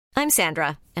I'm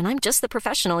Sandra, and I'm just the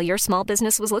professional your small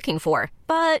business was looking for.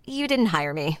 But you didn't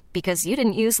hire me because you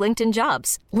didn't use LinkedIn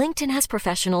Jobs. LinkedIn has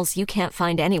professionals you can't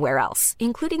find anywhere else,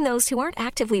 including those who aren't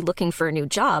actively looking for a new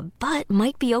job, but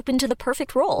might be open to the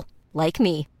perfect role, like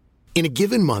me. In a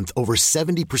given month, over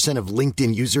 70% of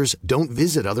LinkedIn users don't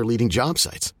visit other leading job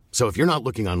sites. So if you're not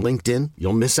looking on LinkedIn,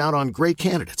 you'll miss out on great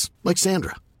candidates like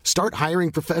Sandra. Start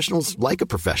hiring professionals like a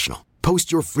professional.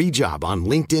 Post your free job on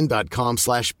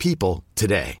linkedin.com/people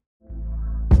today.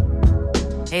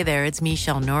 Hey there, it's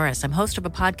Michelle Norris. I'm host of a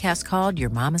podcast called Your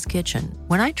Mama's Kitchen.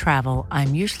 When I travel,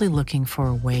 I'm usually looking for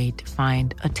a way to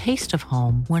find a taste of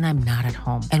home when I'm not at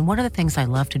home. And one of the things I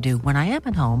love to do when I am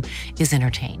at home is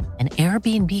entertain. And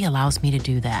Airbnb allows me to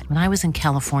do that. When I was in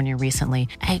California recently,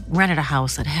 I rented a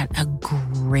house that had a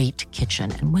great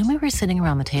kitchen. And when we were sitting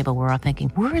around the table, we're all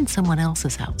thinking, we're in someone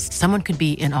else's house. Someone could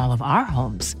be in all of our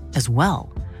homes as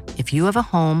well. If you have a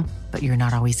home, but you're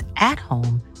not always at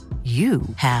home, you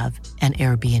have an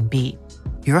Airbnb.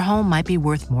 Your home might be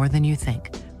worth more than you think.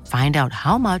 Find out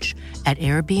how much at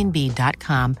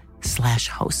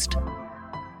airbnb.com/host.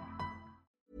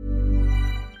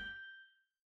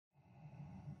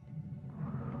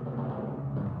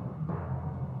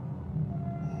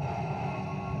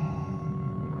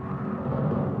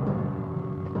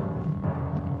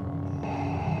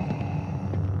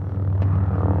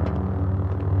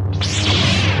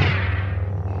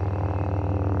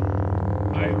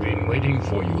 Waiting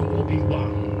for you,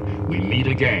 Obi-Wan. We meet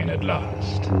again at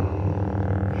last.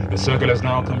 The circle is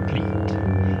now complete.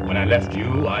 When I left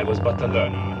you, I was but the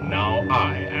learner. Now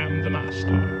I am the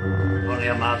master. Only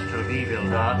a master of evil,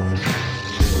 Darth.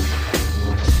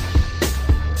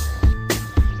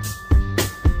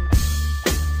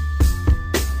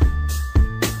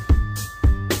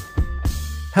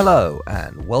 Hello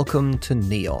and welcome to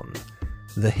Neon,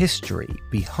 the history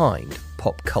behind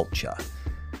pop culture.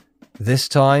 This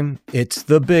time, it's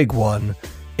the big one.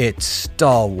 It's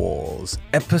Star Wars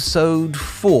Episode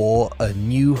 4, A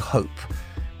New Hope,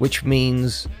 which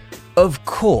means, of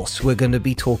course, we're going to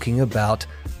be talking about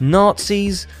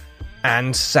Nazis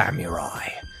and samurai.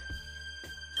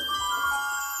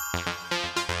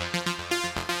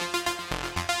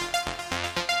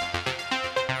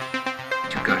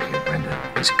 You got here, Brenda.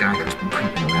 This guy who's been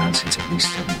creeping around since at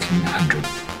least 1700.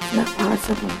 Not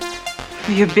possible.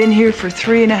 You've been here for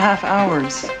 3.5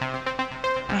 hours.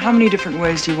 Now, how many different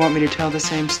ways do you want me to tell the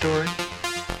same story?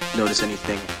 Notice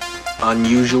anything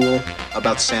unusual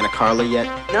about Santa Carla yet?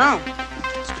 No.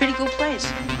 It's a pretty cool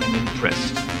place. I'm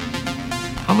impressed.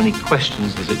 How many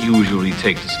questions does it usually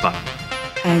take to spot?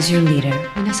 As your leader,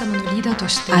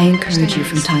 I encourage you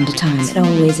from time to time, but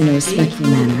always in a respectful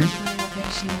manner,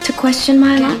 to question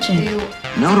my logic.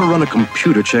 Now to run a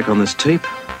computer check on this tape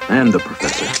and the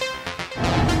professor.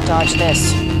 Dodge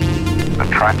this. The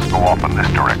tracks go off in this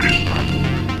direction.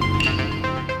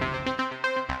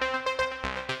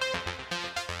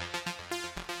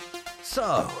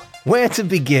 So, where to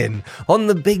begin on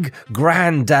the big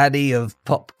granddaddy of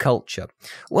pop culture?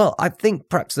 Well, I think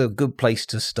perhaps a good place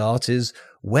to start is,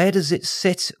 where does it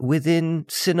sit within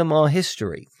cinema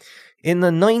history? In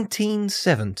the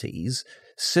 1970s,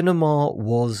 cinema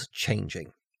was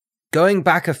changing. Going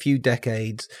back a few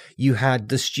decades, you had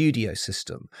the studio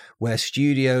system, where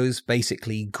studios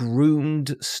basically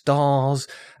groomed stars,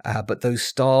 but those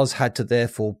stars had to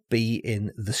therefore be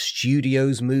in the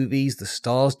studio's movies. The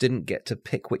stars didn't get to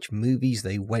pick which movies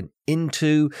they went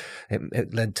into.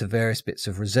 It led to various bits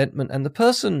of resentment, and the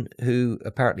person who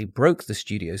apparently broke the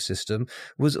studio system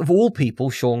was, of all people,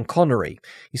 Sean Connery.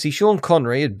 You see, Sean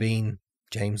Connery had been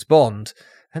James Bond,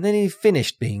 and then he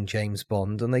finished being James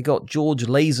Bond, and they got George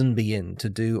Lazenby in to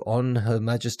do On Her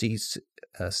Majesty's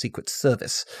Secret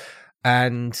Service.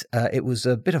 And it was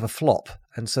a bit of a flop.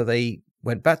 And so they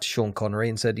went back to Sean Connery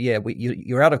and said, yeah,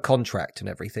 you're out of contract and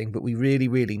everything, but we really,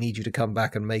 really need you to come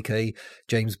back and make a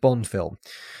James Bond film.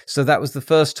 So that was the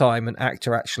first time an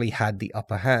actor actually had the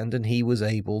upper hand, and he was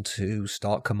able to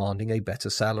start commanding a better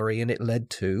salary, and it led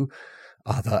to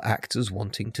other actors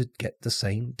wanting to get the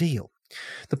same deal.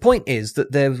 The point is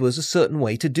that there was a certain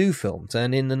way to do films,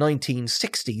 and in the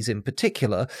 1960s in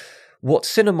particular, what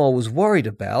cinema was worried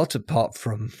about, apart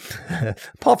from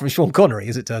Sean Connery,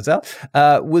 as it turns out,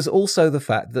 was also the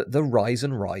fact that the rise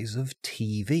of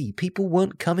TV. People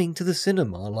weren't coming to the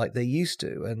cinema like they used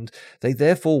to, and they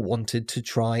therefore wanted to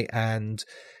try and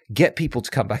get people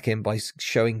to come back in by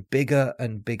showing bigger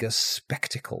and bigger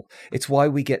spectacle. It's why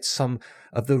we get some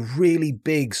of the really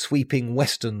big sweeping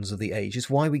westerns of the age. It's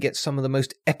why we get some of the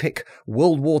most epic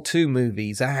World War II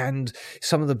movies and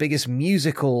some of the biggest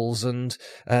musicals and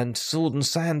sword and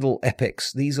sandal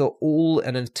epics. These are all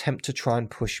an attempt to try and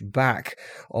push back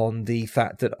on the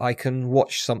fact that I can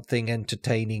watch something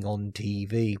entertaining on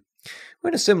TV. We're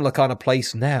in a similar kind of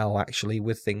place now, actually,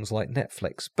 with things like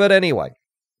Netflix. But anyway,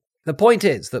 the point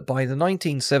is that by the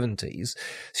 1970s,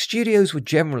 studios were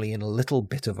generally in a little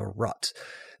bit of a rut.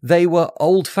 They were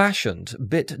old-fashioned,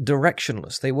 bit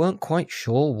directionless. They weren't quite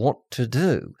sure what to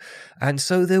do. And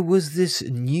so there was this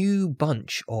new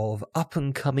bunch of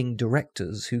up-and-coming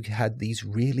directors who had these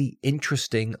really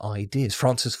interesting ideas.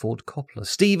 Francis Ford Coppola,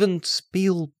 Steven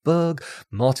Spielberg,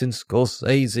 Martin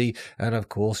Scorsese, and of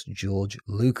course George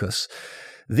Lucas.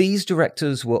 These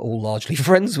directors were all largely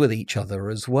friends with each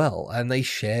other as well, and they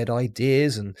shared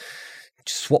ideas and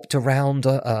swapped around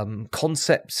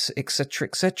concepts, etc.,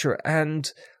 etc.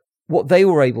 And what they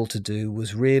were able to do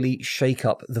was really shake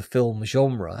up the film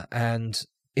genre. And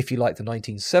if you like, the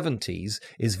 1970s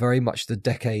is very much the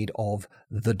decade of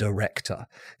the director.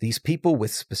 These people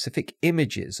with specific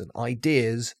images and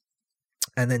ideas,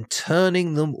 and then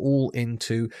turning them all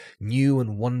into new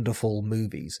and wonderful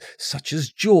movies, such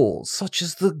as Jaws, such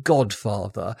as The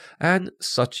Godfather, and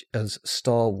such as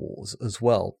Star Wars as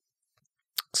well.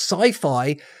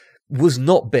 Sci-fi was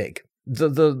not big.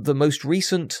 The most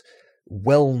recent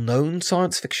well-known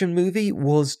science fiction movie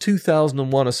was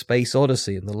 2001: A Space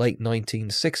Odyssey in the late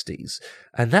 1960s,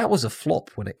 and that was a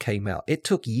flop when it came out. It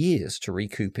took years to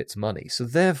recoup its money. So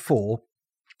therefore,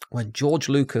 when George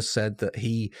Lucas said that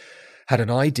he had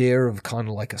an idea of kind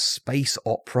of like a space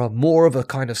opera, more of a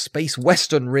kind of space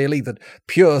western really than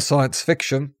pure science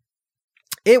fiction,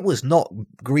 it was not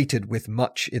greeted with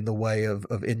much in the way of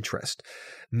interest.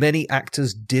 Many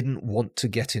actors didn't want to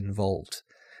get involved.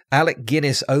 Alec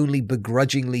Guinness only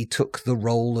begrudgingly took the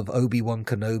role of Obi-Wan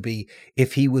Kenobi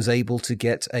if he was able to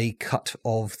get a cut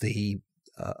of the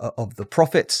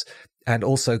profits, and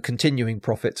also continuing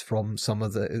profits from some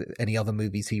of any other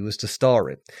movies he was to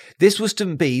star in. This was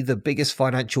to be the biggest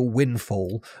financial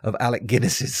windfall of Alec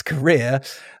Guinness's career,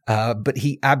 but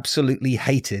he absolutely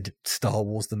hated Star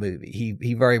Wars the movie.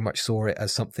 He very much saw it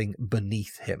as something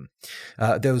beneath him.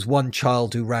 There was one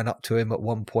child who ran up to him at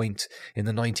one point in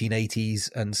the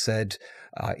 1980s and said,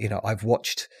 I've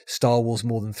watched Star Wars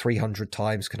more than 300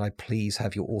 times. Can I please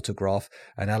have your autograph?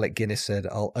 And Alec Guinness said,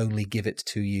 I'll only give it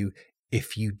to you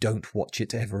if you don't watch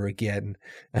it ever again.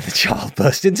 And the child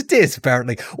burst into tears,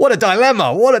 apparently. What a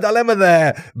dilemma! What a dilemma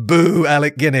there! Boo,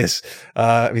 Alec Guinness.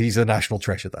 He's a national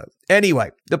treasure, though.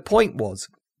 Anyway, the point was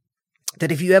that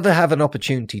if you ever have an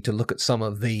opportunity to look at some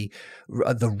of the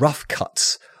rough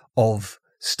cuts of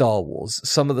Star Wars,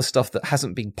 some of the stuff that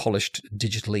hasn't been polished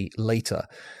digitally later,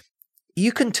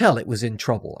 you can tell it was in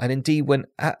trouble. And indeed, when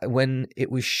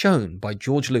it was shown by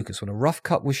George Lucas, when a rough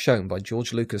cut was shown by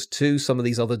George Lucas to some of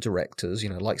these other directors,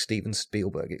 like Steven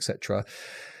Spielberg, etc.,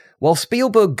 while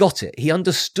Spielberg got it, he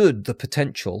understood the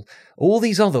potential. All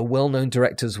these other well-known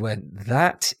directors went,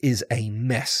 that is a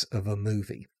mess of a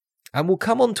movie. And we'll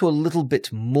come on to a little bit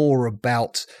more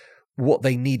about what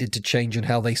they needed to change and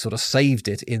how they sort of saved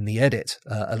it in the edit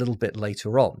a little bit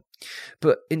later on.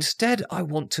 But instead, I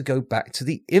want to go back to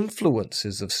the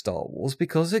influences of Star Wars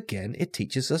because, again, it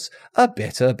teaches us a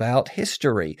bit about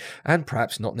history, and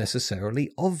perhaps not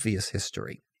necessarily obvious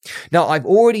history. Now, I've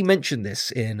already mentioned this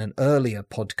in an earlier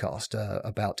podcast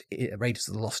about Raiders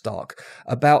of the Lost Ark,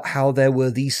 about how there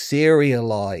were these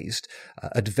serialized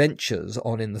adventures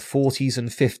on in the 40s and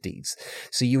 50s.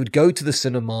 So you would go to the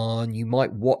cinema and you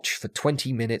might watch for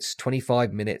 20 minutes,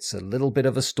 25 minutes, a little bit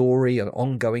of a story, an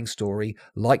ongoing story,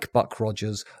 like Buck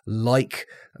Rogers, like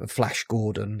Flash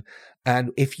Gordon.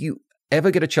 And if you ever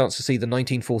get a chance to see the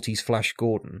 1940s Flash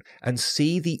Gordon and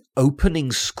see the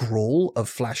opening scroll of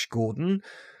Flash Gordon,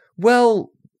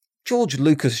 well, George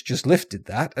Lucas just lifted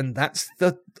that, and that's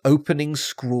the opening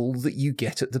scroll that you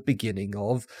get at the beginning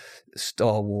of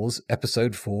Star Wars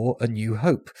Episode 4, A New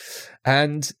Hope.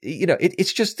 And,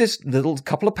 it's just this little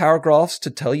couple of paragraphs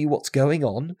to tell you what's going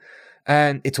on,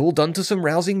 and it's all done to some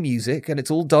rousing music, and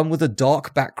it's all done with a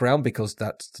dark background because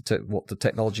that's what the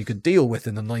technology could deal with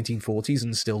in the 1940s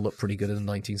and still look pretty good in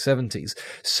the 1970s.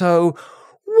 So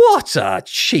what a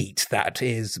cheat that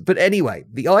is. But anyway,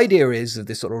 the idea is of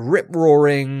this sort of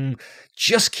rip-roaring,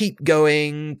 just keep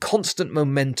going, constant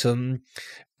momentum,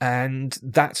 and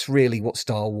that's really what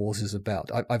Star Wars is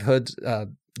about. I've heard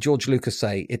George Lucas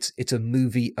say it's a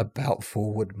movie about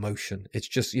forward motion. It's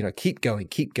just, keep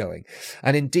going.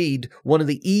 And indeed, one of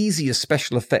the easiest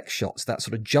special effects shots, that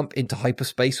sort of jump into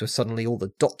hyperspace where suddenly all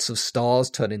the dots of stars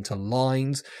turn into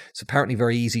lines. It's apparently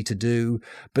very easy to do,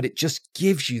 but it just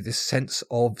gives you this sense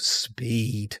of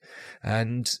speed.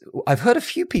 And I've heard a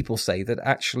few people say that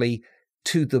actually,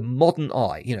 to the modern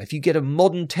eye, if you get a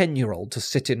modern 10-year-old to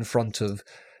sit in front of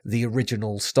the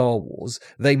original Star Wars,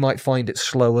 they might find it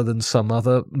slower than some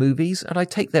other movies. And I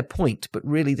take their point, but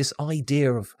really this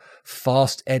idea of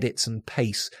fast edits and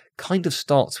pace kind of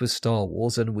starts with Star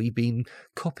Wars, and we've been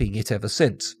copying it ever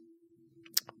since.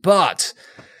 But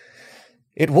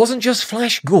it wasn't just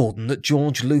Flash Gordon that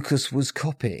George Lucas was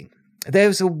copying.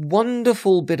 There's a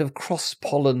wonderful bit of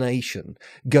cross-pollination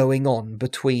going on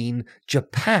between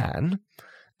Japan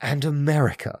and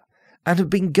America, and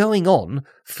have been going on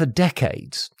for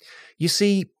decades. You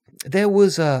see, there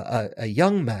was a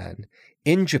young man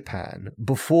in Japan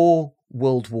before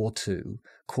World War II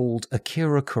called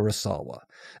Akira Kurosawa,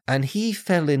 and he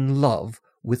fell in love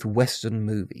with Western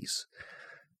movies.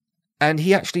 And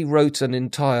he actually wrote an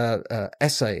entire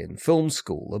essay in film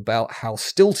school about how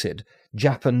stilted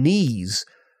Japanese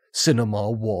cinema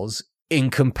was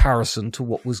in comparison to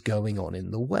what was going on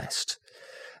in the West.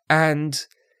 And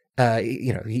he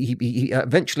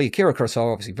eventually, Akira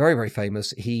Kurosawa, obviously very, very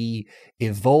famous, he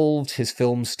evolved his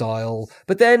film style,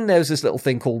 but then there was this little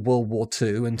thing called World War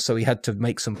II, and so he had to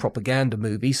make some propaganda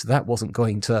movies, so that wasn't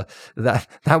going to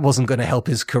help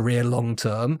his career long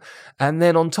term. And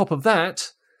then on top of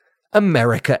that,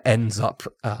 America ends up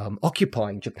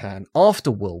occupying Japan after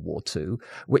World War II,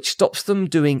 which stops them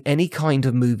doing any kind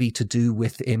of movie to do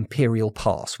with the imperial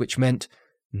past, which meant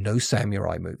no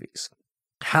samurai movies.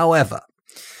 However,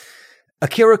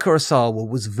 Akira Kurosawa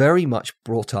was very much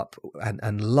brought up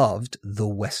and loved the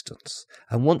Westerns.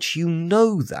 And once you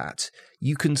know that,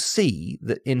 you can see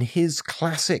that in his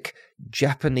classic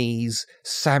Japanese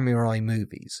samurai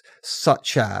movies,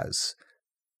 such as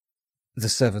The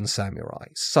Seven Samurai,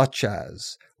 such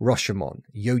as Rashomon,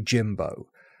 Yojimbo,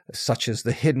 such as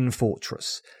The Hidden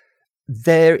Fortress,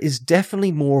 there is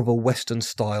definitely more of a Western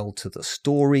style to the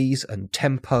stories and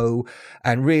tempo,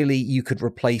 and really you could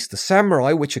replace the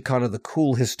samurai, which are kind of the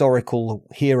cool historical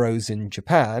heroes in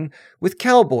Japan, with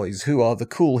cowboys, who are the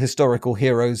cool historical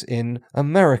heroes in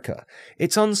America.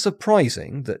 It's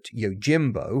unsurprising that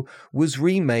Yojimbo was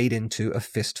remade into A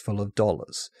Fistful of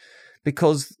Dollars,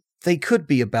 because they could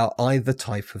be about either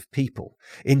type of people.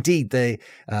 Indeed,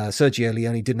 Sergio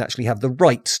Leone didn't actually have the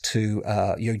rights to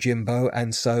Yojimbo,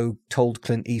 and so told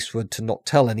Clint Eastwood to not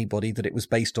tell anybody that it was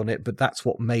based on it, but that's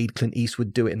what made Clint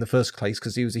Eastwood do it in the first place,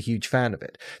 because he was a huge fan of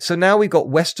it. So now we've got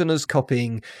Westerners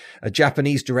copying a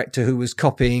Japanese director who was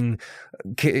copying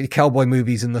cowboy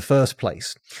movies in the first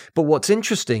place. But what's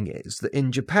interesting is that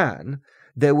in Japan,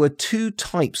 there were two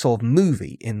types of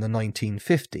movie in the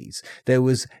 1950s. There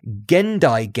was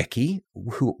Gendai Geki,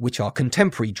 which are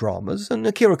contemporary dramas, and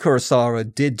Akira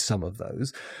Kurosawa did some of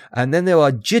those. And then there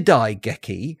are Jidai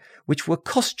Geki, which were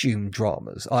costume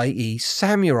dramas, i.e.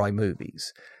 samurai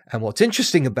movies. And what's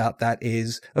interesting about that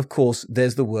is, of course,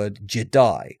 there's the word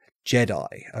Jedi.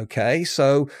 Okay?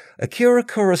 So Akira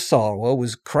Kurosawa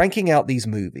was cranking out these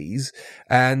movies,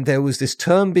 and there was this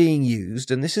term being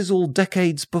used, and this is all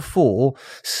decades before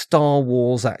Star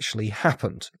Wars actually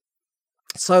happened.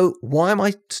 So why am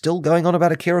I still going on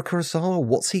about Akira Kurosawa?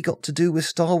 What's he got to do with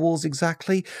Star Wars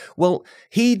exactly? Well,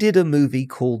 he did a movie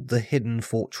called The Hidden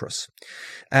Fortress,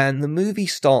 and the movie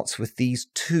starts with these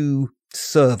two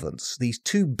servants, these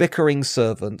two bickering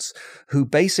servants who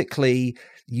basically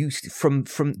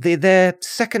they're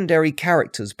secondary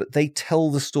characters, but they tell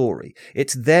the story.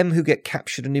 It's them who get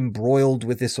captured and embroiled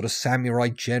with this sort of samurai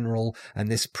general and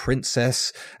this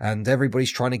princess, and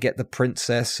everybody's trying to get the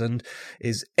princess. And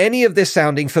is any of this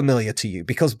sounding familiar to you?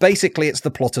 Because basically it's the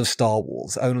plot of Star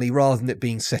Wars, only rather than it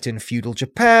being set in feudal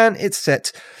Japan, it's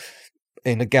set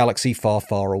in a galaxy far,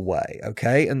 far away,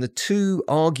 okay? And the two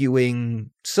arguing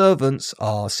servants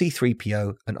are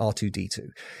C-3PO and R2-D2.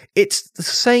 It's the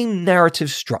same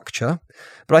narrative structure,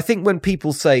 but I think when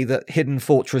people say that Hidden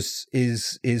Fortress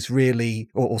is really,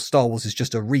 or Star Wars is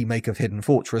just a remake of Hidden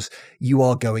Fortress, you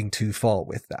are going too far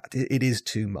with that. It is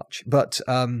too much. But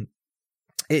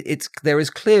there is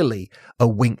clearly a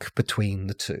wink between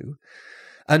the two.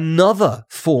 Another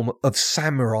form of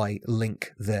samurai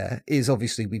link there is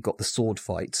obviously we've got the sword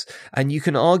fights, and you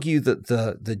can argue that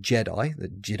the Jedi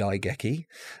Geki,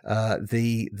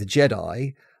 the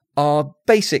Jedi are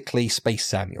basically space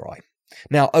samurai.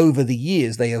 Now, over the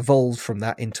years, they evolved from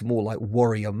that into more like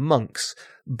warrior monks,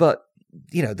 but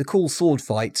the cool sword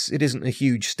fights, it isn't a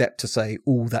huge step to say,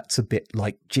 oh, that's a bit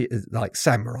like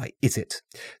samurai, is it?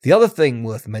 The other thing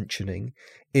worth mentioning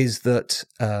is that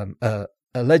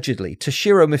allegedly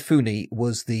Toshiro Mifune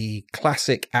was the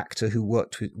classic actor who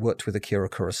worked with Akira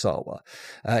Kurosawa.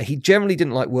 He generally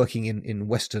didn't like working in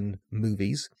Western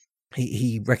movies.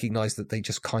 He recognized that they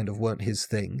just kind of weren't his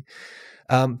thing.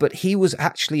 But he was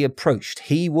actually approached.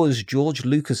 He was George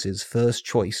Lucas's first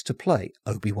choice to play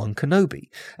Obi-Wan Kenobi.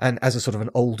 And as a sort of an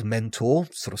old mentor,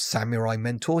 sort of samurai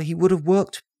mentor, he would have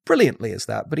worked brilliantly as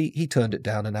that, but he turned it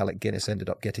down and Alec Guinness ended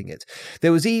up getting it.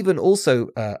 There was even also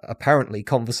apparently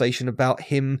conversation about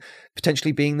him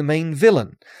potentially being the main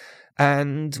villain.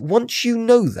 And once you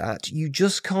know that, you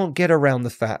just can't get around the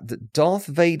fact that Darth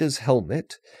Vader's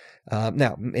helmet...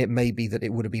 now, it may be that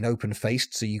it would have been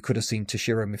open-faced, so you could have seen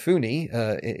Toshiro Mifune.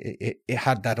 It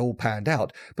had that all panned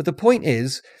out. But the point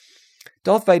is,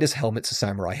 Darth Vader's helmet's a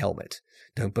samurai helmet.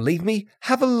 Don't believe me?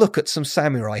 Have a look at some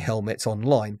samurai helmets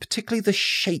online, particularly the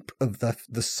shape of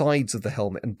the sides of the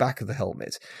helmet and back of the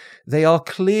helmet. They are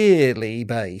clearly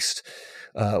based...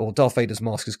 or Darth Vader's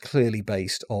mask is clearly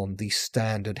based on the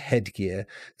standard headgear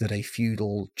that a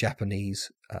feudal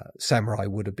Japanese samurai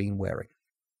would have been wearing.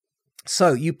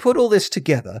 So you put all this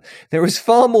together, there is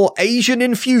far more Asian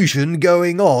infusion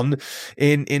going on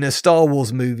in a Star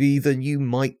Wars movie than you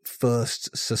might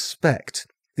first suspect.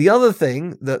 The other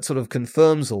thing that sort of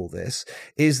confirms all this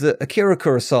is that Akira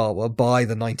Kurosawa, by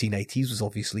the 1980s, was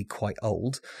obviously quite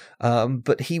old,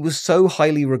 but he was so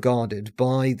highly regarded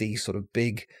by the sort of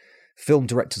big film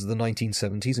directors of the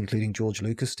 1970s, including George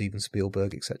Lucas, Steven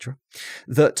Spielberg, etc.,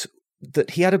 that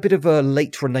he had a bit of a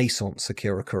late renaissance,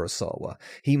 Akira Kurosawa.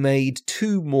 He made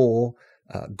two more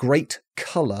great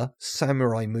colour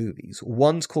samurai movies.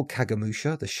 One's called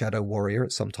Kagemusha, the Shadow Warrior,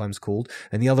 it's sometimes called,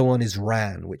 and the other one is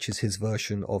Ran, which is his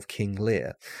version of King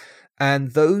Lear.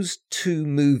 And those two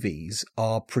movies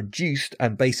are produced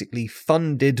and basically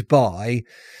funded by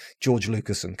George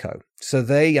Lucas and co. So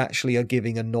they actually are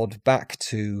giving a nod back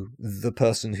to the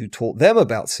person who taught them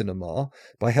about cinema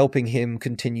by helping him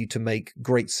continue to make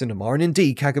great cinema. And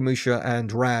indeed, Kagemusha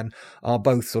and Ran are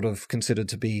both sort of considered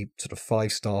to be sort of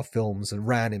 5-star films. And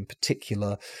Ran in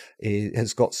particular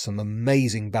has got some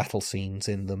amazing battle scenes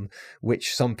in them,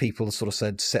 which some people sort of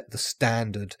said set the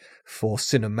standard for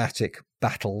cinematic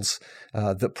battles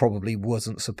that probably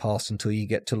wasn't surpassed until you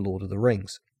get to Lord of the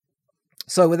Rings.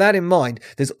 So with that in mind,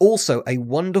 there's also a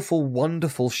wonderful,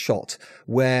 wonderful shot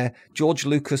where George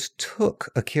Lucas took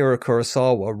Akira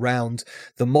Kurosawa around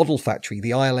the model factory,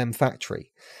 the ILM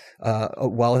factory,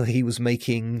 while he was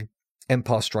making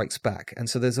Empire Strikes Back. And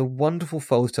so there's a wonderful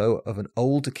photo of an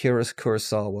old Akira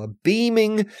Kurosawa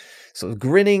beaming, sort of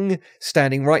grinning,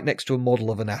 standing right next to a model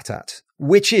of an AT-AT,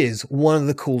 which is one of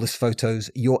the coolest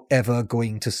photos you're ever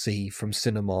going to see from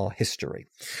cinema history.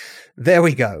 There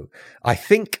we go. I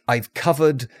think I've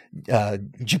covered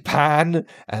Japan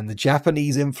and the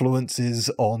Japanese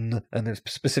influences on, and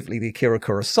specifically the Akira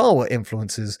Kurosawa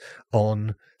influences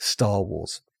on Star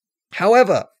Wars.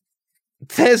 However,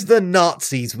 there's the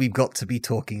Nazis we've got to be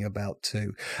talking about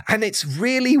too. And it's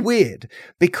really weird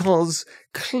because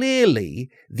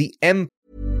clearly the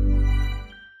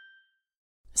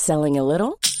Selling a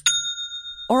little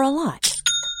or a lot?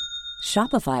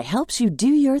 Shopify helps you do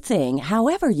your thing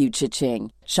however you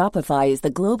cha-ching. Shopify is the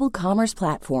global commerce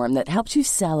platform that helps you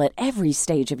sell at every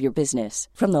stage of your business.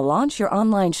 From the launch your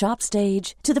online shop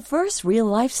stage to the first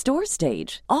real-life store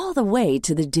stage, all the way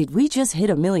to the did we just hit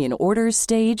a million orders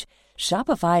stage.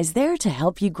 Shopify is there to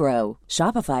help you grow.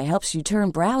 Shopify helps you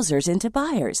turn browsers into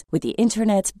buyers with the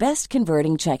internet's best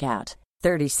converting checkout.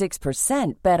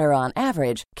 36% better on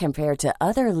average compared to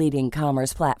other leading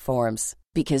commerce platforms.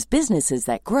 Because businesses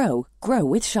that grow, grow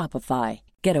with Shopify.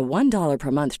 Get a $1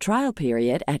 per month trial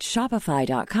period at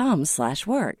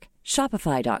shopify.com/work.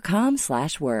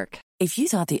 Shopify.com/work. If you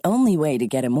thought the only way to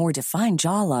get a more defined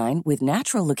jawline with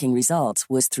natural-looking results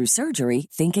was through surgery,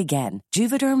 think again.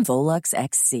 Juvederm Volux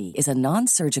XC is a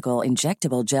non-surgical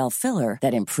injectable gel filler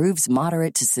that improves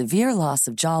moderate to severe loss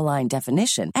of jawline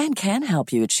definition and can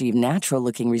help you achieve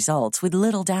natural-looking results with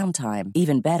little downtime.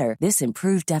 Even better, this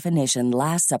improved definition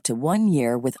lasts up to 1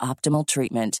 year with optimal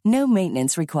treatment. No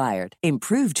maintenance required.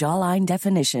 Improve jawline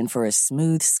definition for a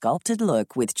smooth, sculpted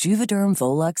look with Juvederm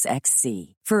Volux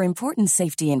XC. For important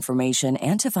safety information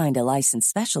and to find a licensed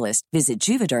specialist, visit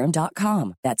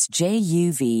Juvederm.com. That's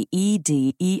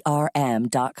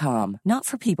JUVEDERM.com. Not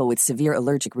for people with severe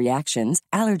allergic reactions,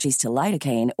 allergies to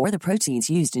lidocaine, or the proteins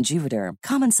used in Juvederm.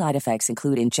 Common side effects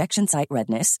include injection site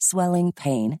redness, swelling,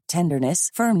 pain,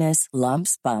 tenderness, firmness,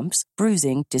 lumps, bumps,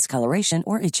 bruising, discoloration,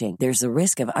 or itching. There's a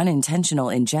risk of unintentional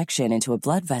injection into a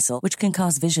blood vessel, which can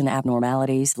cause vision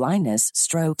abnormalities, blindness,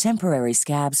 stroke, temporary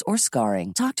scabs, or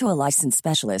scarring. Talk to a licensed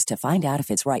specialist to find out if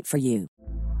it's right for you.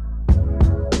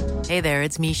 Hey there,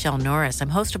 it's Michelle Norris. I'm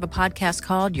host of a podcast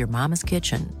called Your Mama's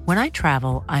Kitchen. When I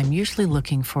travel, I'm usually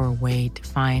looking for a way to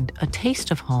find a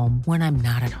taste of home when I'm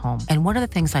not at home. And one of the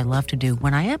things I love to do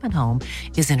when I am at home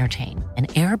is entertain. And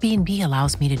Airbnb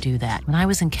allows me to do that. When I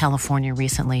was in California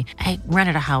recently, I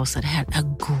rented a house that had a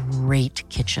great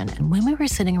kitchen. And when we were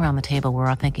sitting around the table, we were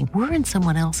all thinking, we're in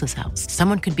someone else's house.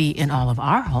 Someone could be in all of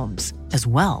our homes as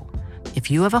well.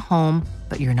 If you have a home,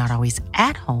 but you're not always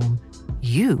at home,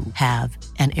 you have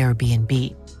an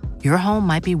Airbnb. Your home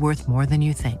might be worth more than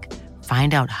you think.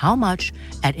 Find out how much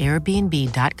at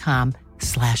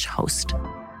airbnb.com/host.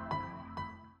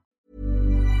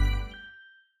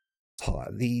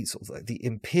 The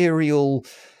imperial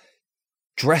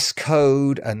dress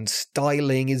code and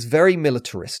styling is very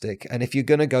militaristic, and if you're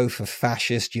going to go for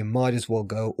fascist, you might as well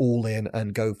go all in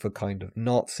and go for kind of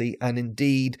Nazi. And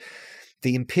indeed,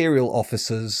 the imperial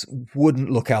officers wouldn't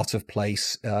look out of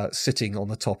place sitting on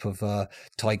the top of a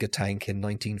Tiger tank in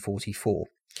 1944.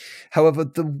 However,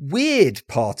 the weird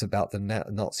part about the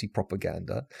Nazi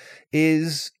propaganda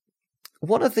is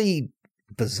one of the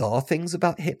bizarre things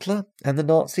about Hitler and the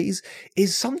Nazis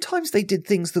is sometimes they did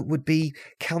things that would be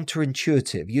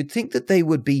counterintuitive. You'd think that they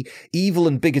would be evil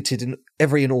and bigoted in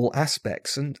every and all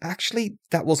aspects, and actually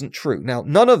that wasn't true. Now,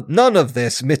 none of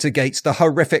this mitigates the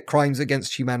horrific crimes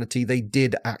against humanity they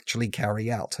did actually carry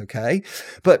out, okay?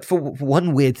 But for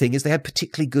one weird thing is they had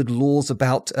particularly good laws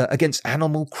about against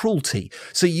animal cruelty.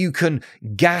 So you can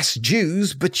gas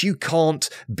Jews, but you can't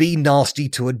be nasty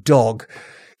to a dog.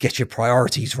 Get your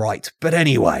priorities right. But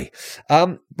anyway,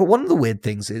 but one of the weird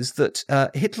things is that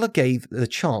Hitler gave the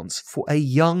chance for a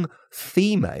young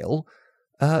female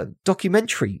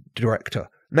documentary director.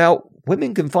 Now,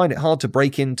 women can find it hard to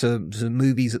break into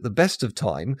movies at the best of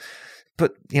time,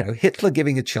 but you know, Hitler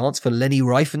giving a chance for Leni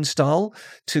Riefenstahl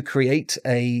to create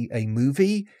a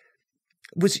movie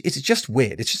it's just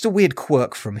weird. It's just a weird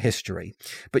quirk from history.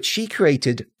 But she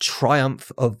created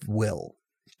Triumph of Will.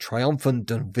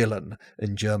 Triumphant Willen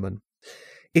in German.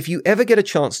 If you ever get a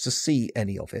chance to see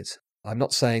any of it, I'm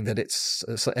not saying that it's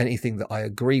anything that I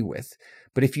agree with,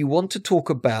 but if you want to talk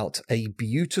about a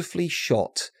beautifully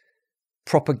shot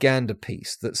propaganda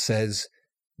piece that says,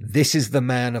 this is the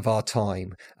man of our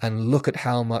time, and look at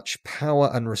how much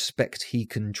power and respect he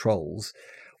controls,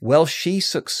 well, she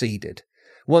succeeded.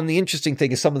 One, the interesting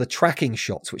thing is some of the tracking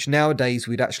shots, which nowadays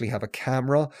we'd actually have a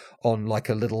camera on like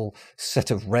a little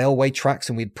set of railway tracks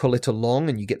and we'd pull it along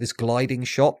and you get this gliding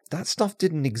shot. That stuff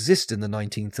didn't exist in the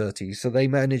 1930s. So they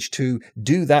managed to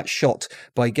do that shot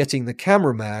by getting the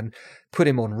cameraman, put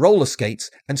him on roller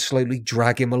skates and slowly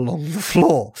drag him along the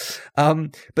floor.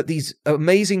 But these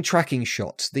amazing tracking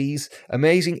shots, these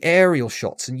amazing aerial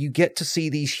shots, and you get to see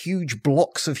these huge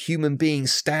blocks of human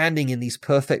beings standing in these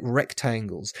perfect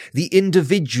rectangles. The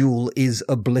individual is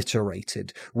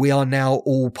obliterated. We are now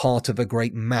all part of a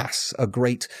great mass, a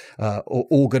great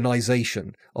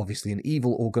organization, obviously an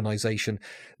evil organization.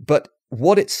 But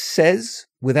what it says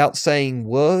without saying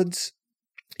words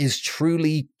is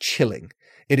truly chilling.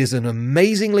 It is an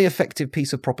amazingly effective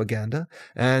piece of propaganda,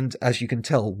 and as you can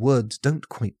tell, words don't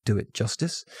quite do it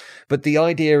justice. But the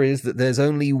idea is that there's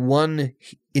only one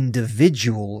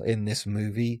individual in this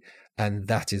movie, and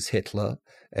that is Hitler.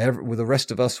 With the rest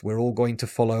of us, we're all going to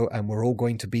follow, and we're all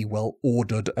going to be well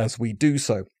ordered as we do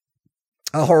so.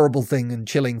 A horrible thing and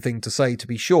chilling thing to say, to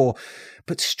be sure,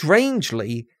 but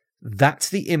strangely, that's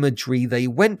the imagery they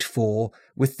went for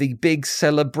with the big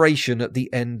celebration at the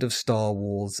end of Star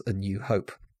Wars: A New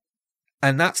Hope.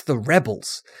 And that's the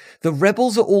rebels. The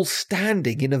rebels are all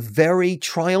standing in a very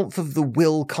Triumph of the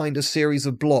Will kind of series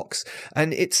of blocks.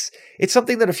 And it's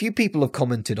something that a few people have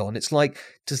commented on. It's like,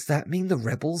 does that mean the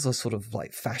rebels are sort of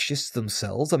like fascists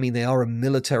themselves? I mean, they are a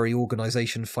military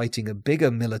organization fighting a bigger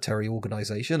military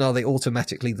organization. Are they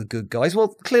automatically the good guys? Well,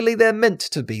 clearly they're meant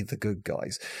to be the good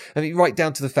guys. I mean, right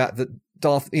down to the fact that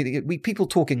people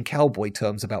talk in cowboy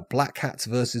terms about black hats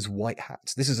versus white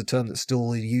hats. This is a term that's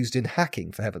still used in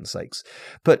hacking, for heaven's sakes.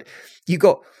 But you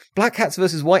got black hats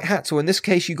versus white hats, or in this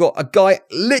case, you got a guy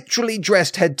literally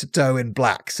dressed head to toe in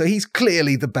black. So he's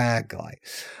clearly the bad guy.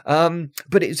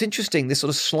 But it's interesting, this sort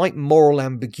of slight moral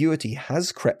ambiguity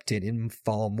has crept in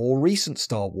far more recent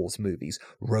Star Wars movies.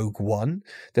 Rogue One,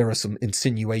 there are some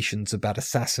insinuations about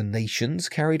assassinations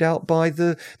carried out by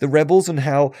the rebels and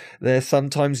how they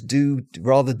sometimes do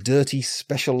rather dirty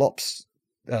special ops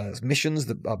missions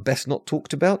that are best not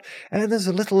talked about. And there's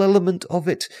a little element of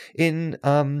it in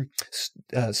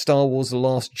Star Wars The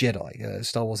Last Jedi,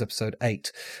 Star Wars Episode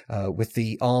 8, with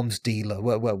the arms dealer,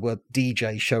 where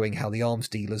DJ showing how the arms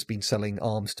dealer's been selling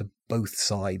arms to both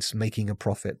sides, making a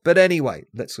profit. But anyway,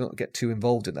 let's not get too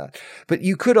involved in that. But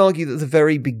you could argue that the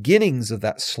very beginnings of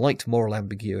that slight moral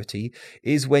ambiguity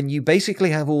is when you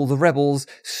basically have all the rebels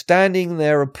standing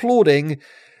there applauding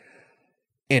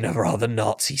in a rather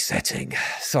Nazi setting.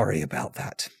 Sorry about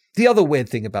that. The other weird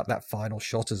thing about that final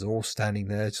shot is they're all standing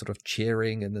there sort of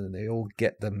cheering and then they all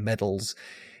get the medals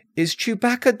is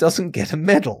Chewbacca doesn't get a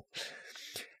medal.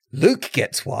 Luke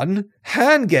gets one.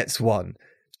 Han gets one.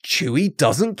 Chewie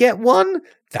doesn't get one?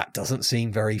 That doesn't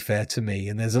seem very fair to me.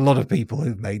 And there's a lot of people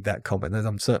who've made that comment. And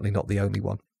I'm certainly not the only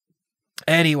one.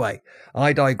 Anyway,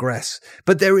 I digress.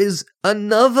 But there is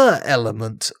another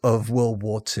element of World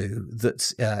War II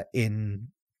that's in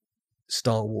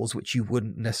Star Wars, which you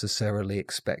wouldn't necessarily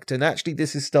expect. And actually,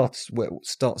 this starts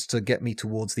to get me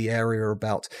towards the area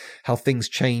about how things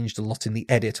changed a lot in the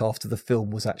edit after the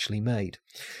film was actually made.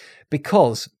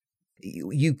 Because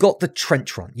you got the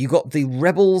trench run, you got the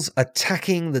rebels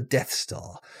attacking the Death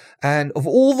Star. And of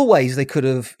all the ways they could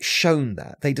have shown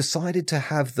that, they decided to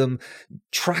have them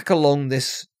track along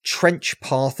this trench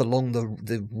path along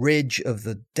the ridge of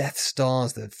the Death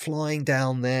Stars. They're flying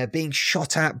down there, being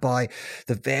shot at by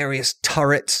the various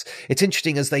turrets. It's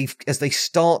interesting, as they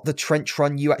start the trench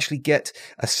run, you actually get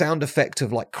a sound effect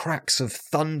of like cracks of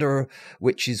thunder,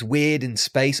 which is weird in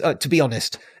space. To be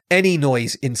honest, any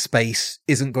noise in space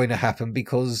isn't going to happen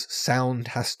because sound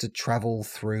has to travel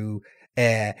through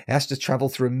air. It has to travel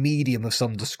through a medium of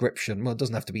some description. Well, it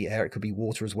doesn't have to be air, it could be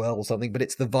water as well or something, but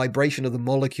it's the vibration of the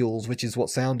molecules, which is what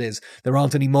sound is. There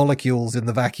aren't any molecules in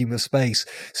the vacuum of space.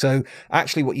 So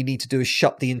actually what you need to do is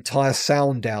shut the entire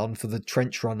sound down for the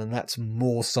trench run, and that's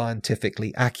more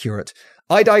scientifically accurate.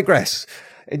 I digress.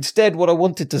 Instead, what I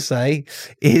wanted to say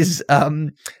is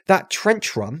that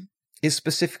trench run is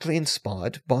specifically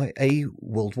inspired by a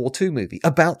World War II movie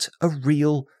about a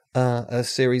real a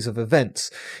series of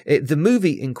events. The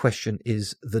movie in question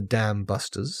is The Dam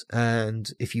Busters,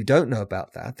 and if you don't know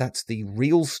about that, that's the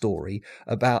real story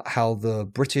about how the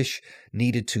British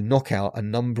needed to knock out a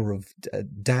number of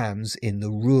dams in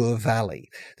the Ruhr Valley,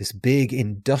 this big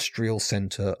industrial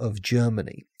centre of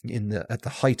Germany at the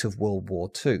height of World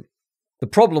War II. The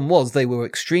problem was they were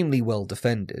extremely well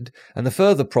defended, and the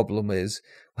further problem is,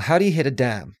 how do you hit a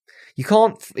dam? You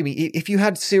can't, if you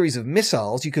had a series of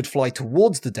missiles, you could fly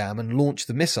towards the dam and launch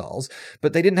the missiles,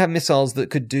 but they didn't have missiles that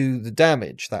could do the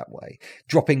damage that way.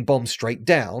 Dropping bombs straight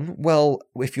down, well,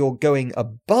 if you're going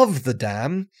above the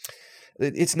dam,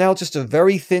 it's now just a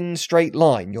very thin straight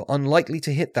line. You're unlikely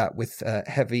to hit that with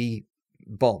heavy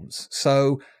bombs.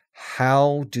 So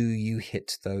how do you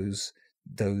hit those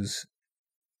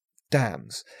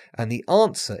dams? And the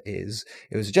answer is,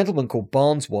 it was a gentleman called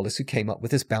Barnes Wallis who came up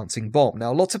with this bouncing bomb.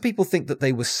 Now, lots of people think that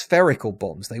they were spherical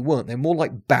bombs. They weren't. They're more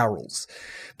like barrels.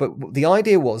 But the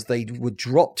idea was they were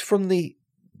dropped from the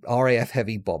RAF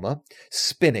heavy bomber,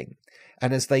 spinning.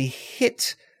 And as they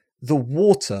hit the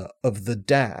water of the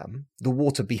dam, the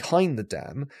water behind the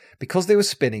dam, because they were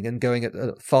spinning and going at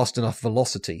a fast enough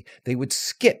velocity, they would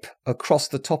skip across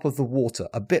the top of the water,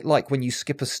 a bit like when you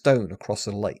skip a stone across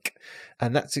a lake.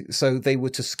 And so they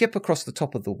were to skip across the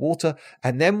top of the water,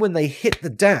 and then when they hit the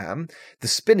dam, the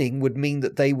spinning would mean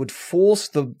that they would force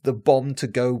the bomb to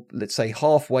go, let's say,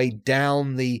 halfway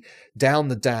down the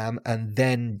dam and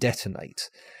then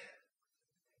detonate.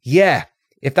 Yeah.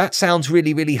 If that sounds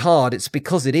really, really hard, it's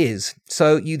because it is.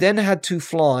 So you then had to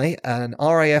fly an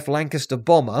RAF Lancaster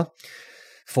bomber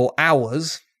for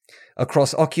hours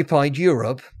across occupied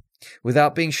Europe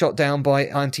without being shot down by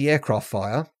anti-aircraft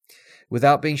fire,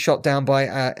 without being shot down by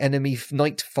enemy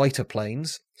night fighter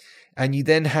planes, and you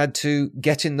then had to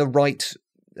get in the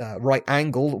right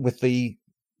angle with the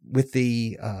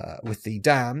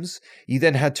dams. You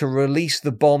then had to release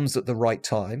the bombs at the right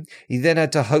time. You then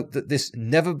had to hope that this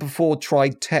never before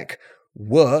tried tech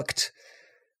worked.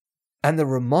 And the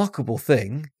remarkable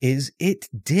thing is it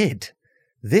did.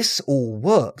 This all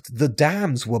worked. The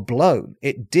dams were blown.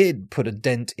 It did put a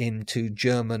dent into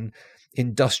German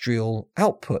industrial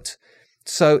output.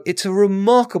 So it's a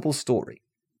remarkable story.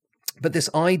 But this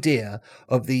idea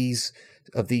of these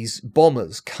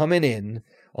bombers coming in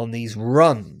on these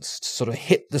runs to sort of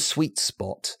hit the sweet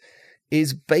spot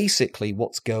is basically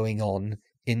what's going on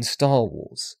in Star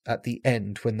Wars at the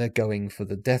end when they're going for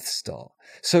the Death Star.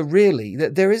 So really,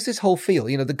 there is this whole feel,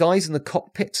 the guys in the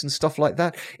cockpits and stuff like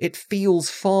that, it feels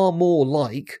far more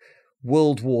like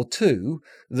World War II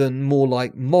than more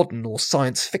like modern or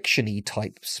science fiction-y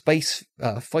type space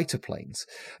fighter planes.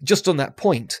 Just on that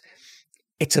point,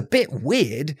 it's a bit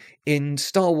weird in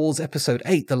Star Wars Episode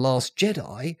 8, The Last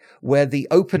Jedi, where the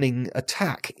opening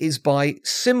attack is by,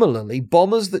 similarly,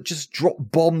 bombers that just drop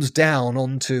bombs down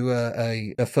onto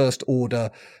a First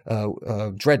Order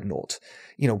dreadnought.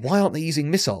 Why aren't they using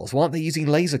missiles? Why aren't they using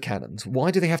laser cannons? Why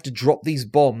do they have to drop these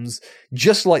bombs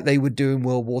just like they would do in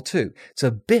World War II? It's a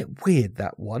bit weird,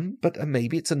 that one, but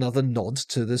maybe it's another nod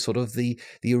to the sort of the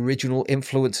original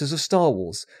influences of Star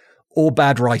Wars. Or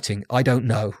bad writing, I don't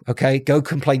know, okay? Go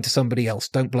complain to somebody else,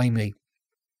 don't blame me.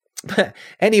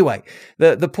 Anyway,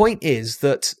 the point is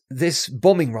that this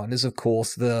bombing run is, of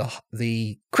course,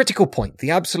 the critical point,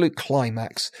 the absolute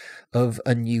climax of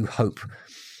A New Hope.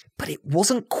 But it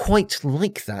wasn't quite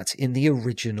like that in the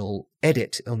original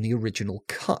edit, on the original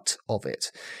cut of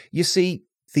it. You see,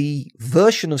 the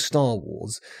version of Star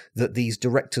Wars that these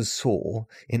directors saw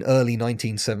in early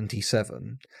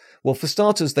 1977, well, for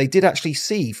starters, they did actually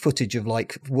see footage of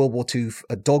like World War II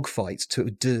dogfights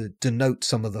to denote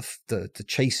some of the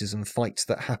chases and fights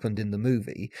that happened in the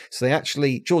movie. So they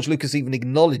actually, George Lucas even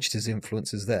acknowledged his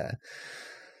influences there.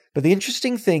 But the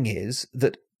interesting thing is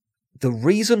that the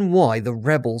reason why the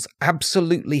rebels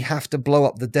absolutely have to blow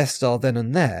up the Death Star then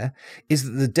and there is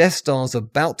that the Death Star's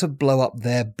about to blow up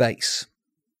their base.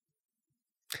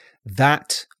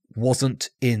 That wasn't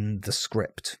in the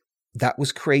script. That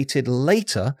was created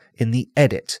later in the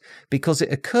edit because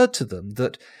it occurred to them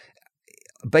that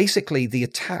basically the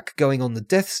attack going on the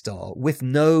Death Star with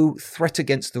no threat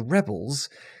against the rebels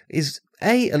is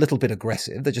A, a little bit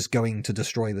aggressive, they're just going to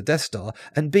destroy the Death Star,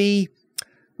 and B,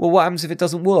 well, what happens if it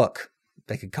doesn't work?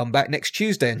 They could come back next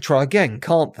Tuesday and try again,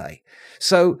 can't they?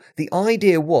 So the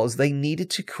idea was they needed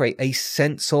to create a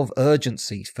sense of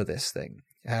urgency for this thing.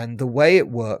 And the way it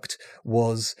worked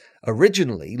was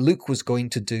originally Luke was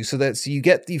going to do so that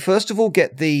you first of all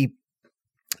get the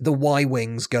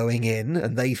Y-wings going in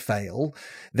and they fail.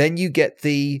 Then you get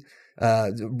the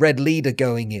Red Leader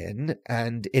going in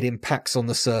and it impacts on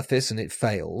the surface and it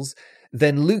fails.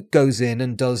 Then Luke goes in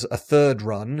and does a third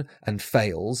run and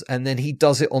fails, and then he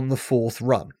does it on the fourth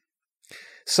run.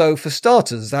 So for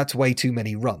starters, that's way too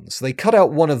many runs. They cut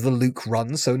out one of the Luke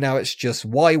runs, so now it's just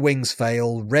Y-wings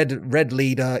fail, Red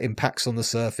Leader impacts on the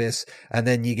surface, and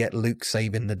then you get Luke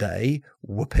saving the day.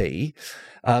 Whoopee.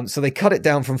 So they cut it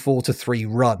down from 4 to 3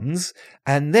 runs,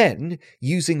 and then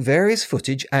using various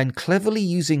footage and cleverly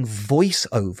using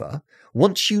voiceover.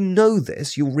 Once you know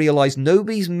this, you'll realize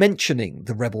nobody's mentioning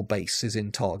the rebel base is in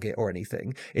target or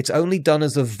anything. It's only done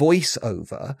as a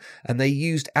voiceover, and they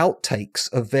used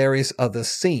outtakes of various other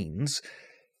scenes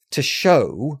to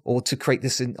show or to create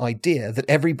this idea that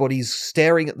everybody's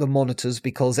staring at the monitors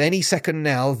because any second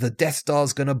now the Death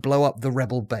Star's going to blow up the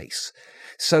rebel base.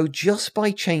 So just by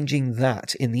changing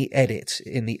that in the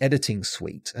editing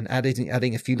suite and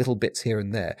adding a few little bits here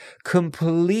and there,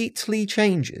 completely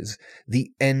changes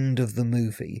the end of the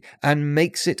movie and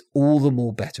makes it all the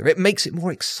more better. It makes it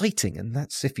more exciting, and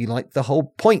that's, if you like, the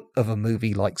whole point of a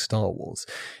movie like Star Wars.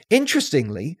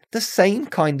 Interestingly, the same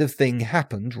kind of thing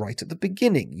happened right at the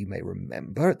beginning. You may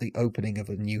remember at the opening of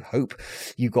A New Hope,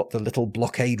 you've got the little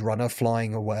blockade runner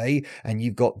flying away, and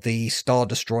you've got the Star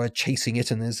Destroyer chasing it,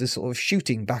 and there's this sort of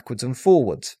shooting backwards and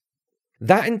forwards.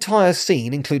 That entire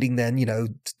scene, including then,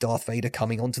 Darth Vader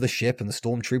coming onto the ship and the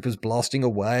stormtroopers blasting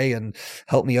away and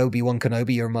help me Obi-Wan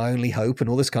Kenobi, you're my only hope and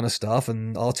all this kind of stuff,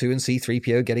 and R2 and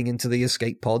C-3PO getting into the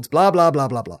escape pods, blah, blah, blah,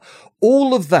 blah, blah.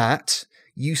 All of that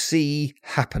you see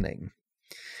happening.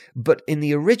 But in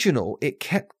the original, it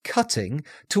kept cutting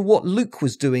to what Luke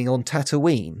was doing on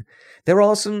Tatooine. There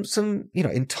are some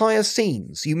entire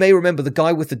scenes. You may remember the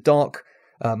guy with the dark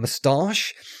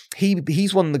moustache.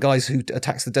 He's one of the guys who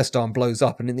attacks the Death Star and blows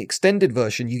up, and in the extended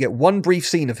version you get one brief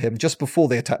scene of him just before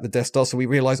they attack the Death Star, so we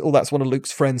realise, that's one of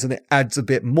Luke's friends, and it adds a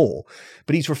bit more.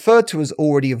 But he's referred to as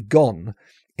already have gone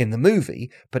in the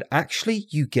movie, but actually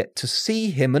you get to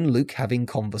see him and Luke having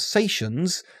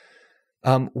conversations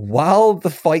while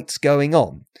the fight's going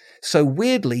on. So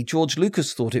weirdly, George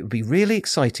Lucas thought it would be really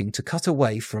exciting to cut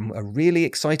away from a really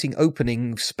exciting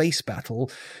opening space battle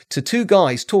to two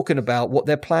guys talking about what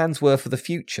their plans were for the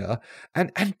future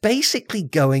and basically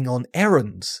going on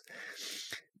errands.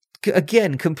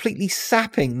 again, completely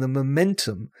sapping the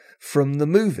momentum from the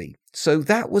movie. So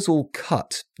that was all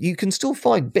cut. You can still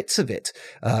find bits of it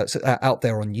out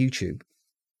there on YouTube.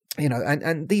 You know,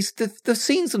 and the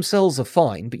scenes themselves are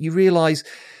fine, but you realize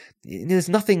there's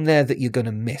nothing there that you're going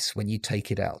to miss when you take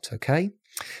it out, okay?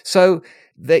 So,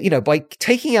 by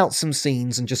taking out some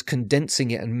scenes and just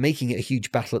condensing it and making it a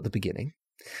huge battle at the beginning,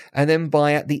 and then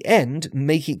by at the end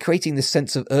creating this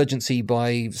sense of urgency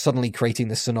by suddenly creating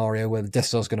this scenario where the Death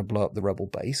Star is going to blow up the Rebel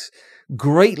base,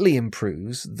 greatly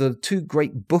improves the two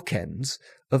great bookends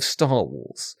of Star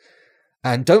Wars.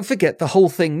 And don't forget, the whole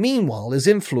thing, meanwhile, is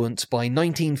influenced by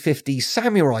 1950s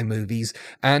samurai movies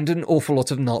and an awful lot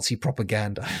of Nazi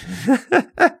propaganda.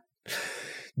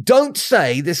 Don't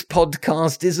say this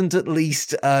podcast isn't at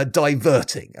least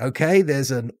diverting, okay? There's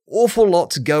an awful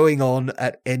lot going on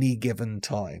at any given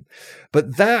time.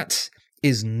 But that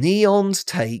is Neon's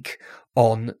take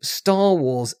on Star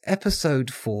Wars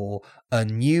Episode 4, A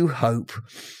New Hope.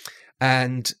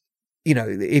 And,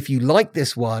 if you like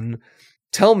this one,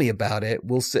 tell me about it.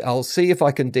 I'll see if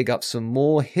I can dig up some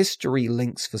more history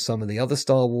links for some of the other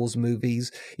Star Wars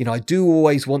movies. I do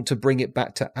always want to bring it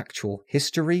back to actual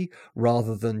history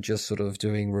rather than just sort of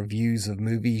doing reviews of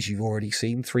movies you've already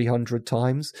seen 300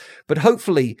 times. But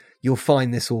hopefully you'll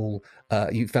find this all,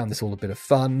 you found this all a bit of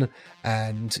fun.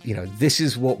 And, this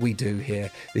is what we do here.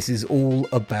 This is all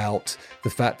about the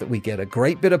fact that we get a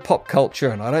great bit of pop culture.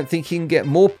 And I don't think you can get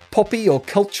more poppy or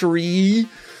culture-y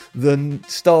than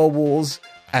Star Wars,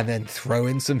 and then throw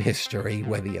in some history,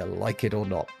 whether you like it or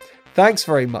not. Thanks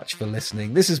very much for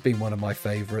listening. This has been one of my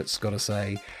favorites, gotta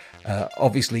say.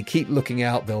 Obviously, keep looking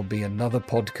out. There'll be another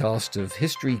podcast of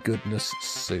history goodness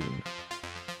soon.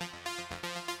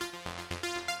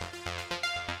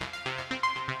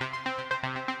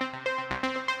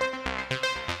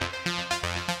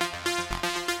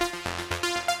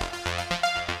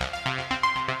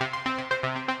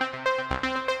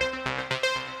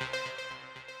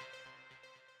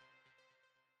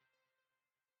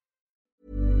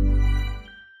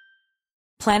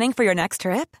 Planning for your next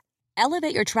trip?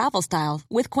 Elevate your travel style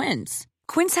with Quince.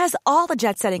 Quince has all the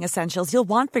jet-setting essentials you'll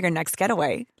want for your next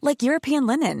getaway, like European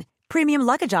linen, premium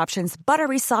luggage options,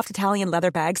 buttery soft Italian leather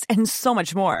bags, and so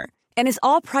much more. And is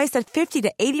all priced at 50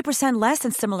 to 80% less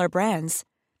than similar brands.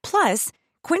 Plus,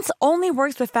 Quince only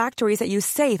works with factories that use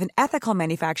safe and ethical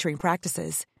manufacturing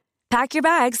practices. Pack your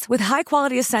bags with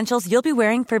high-quality essentials you'll be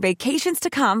wearing for vacations to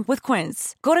come with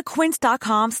Quince. Go to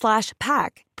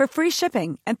quince.com/pack for free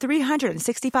shipping and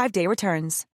 365-day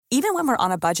returns. Even when we're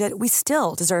on a budget, we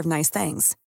still deserve nice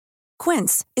things.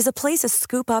 Quince is a place to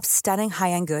scoop up stunning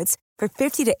high-end goods for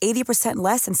 50 to 80%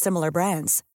 less than similar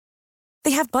brands.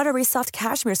 They have buttery soft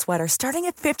cashmere sweaters starting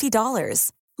at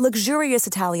 $50, luxurious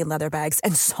Italian leather bags,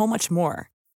 and so much more.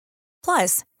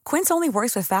 Plus, Quince only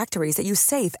works with factories that use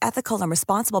safe, ethical, and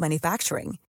responsible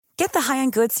manufacturing. Get the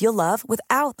high-end goods you'll love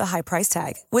without the high price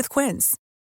tag with Quince.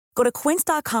 Go to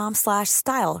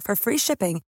quince.com/style for free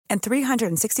shipping and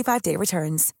 365-day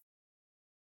returns.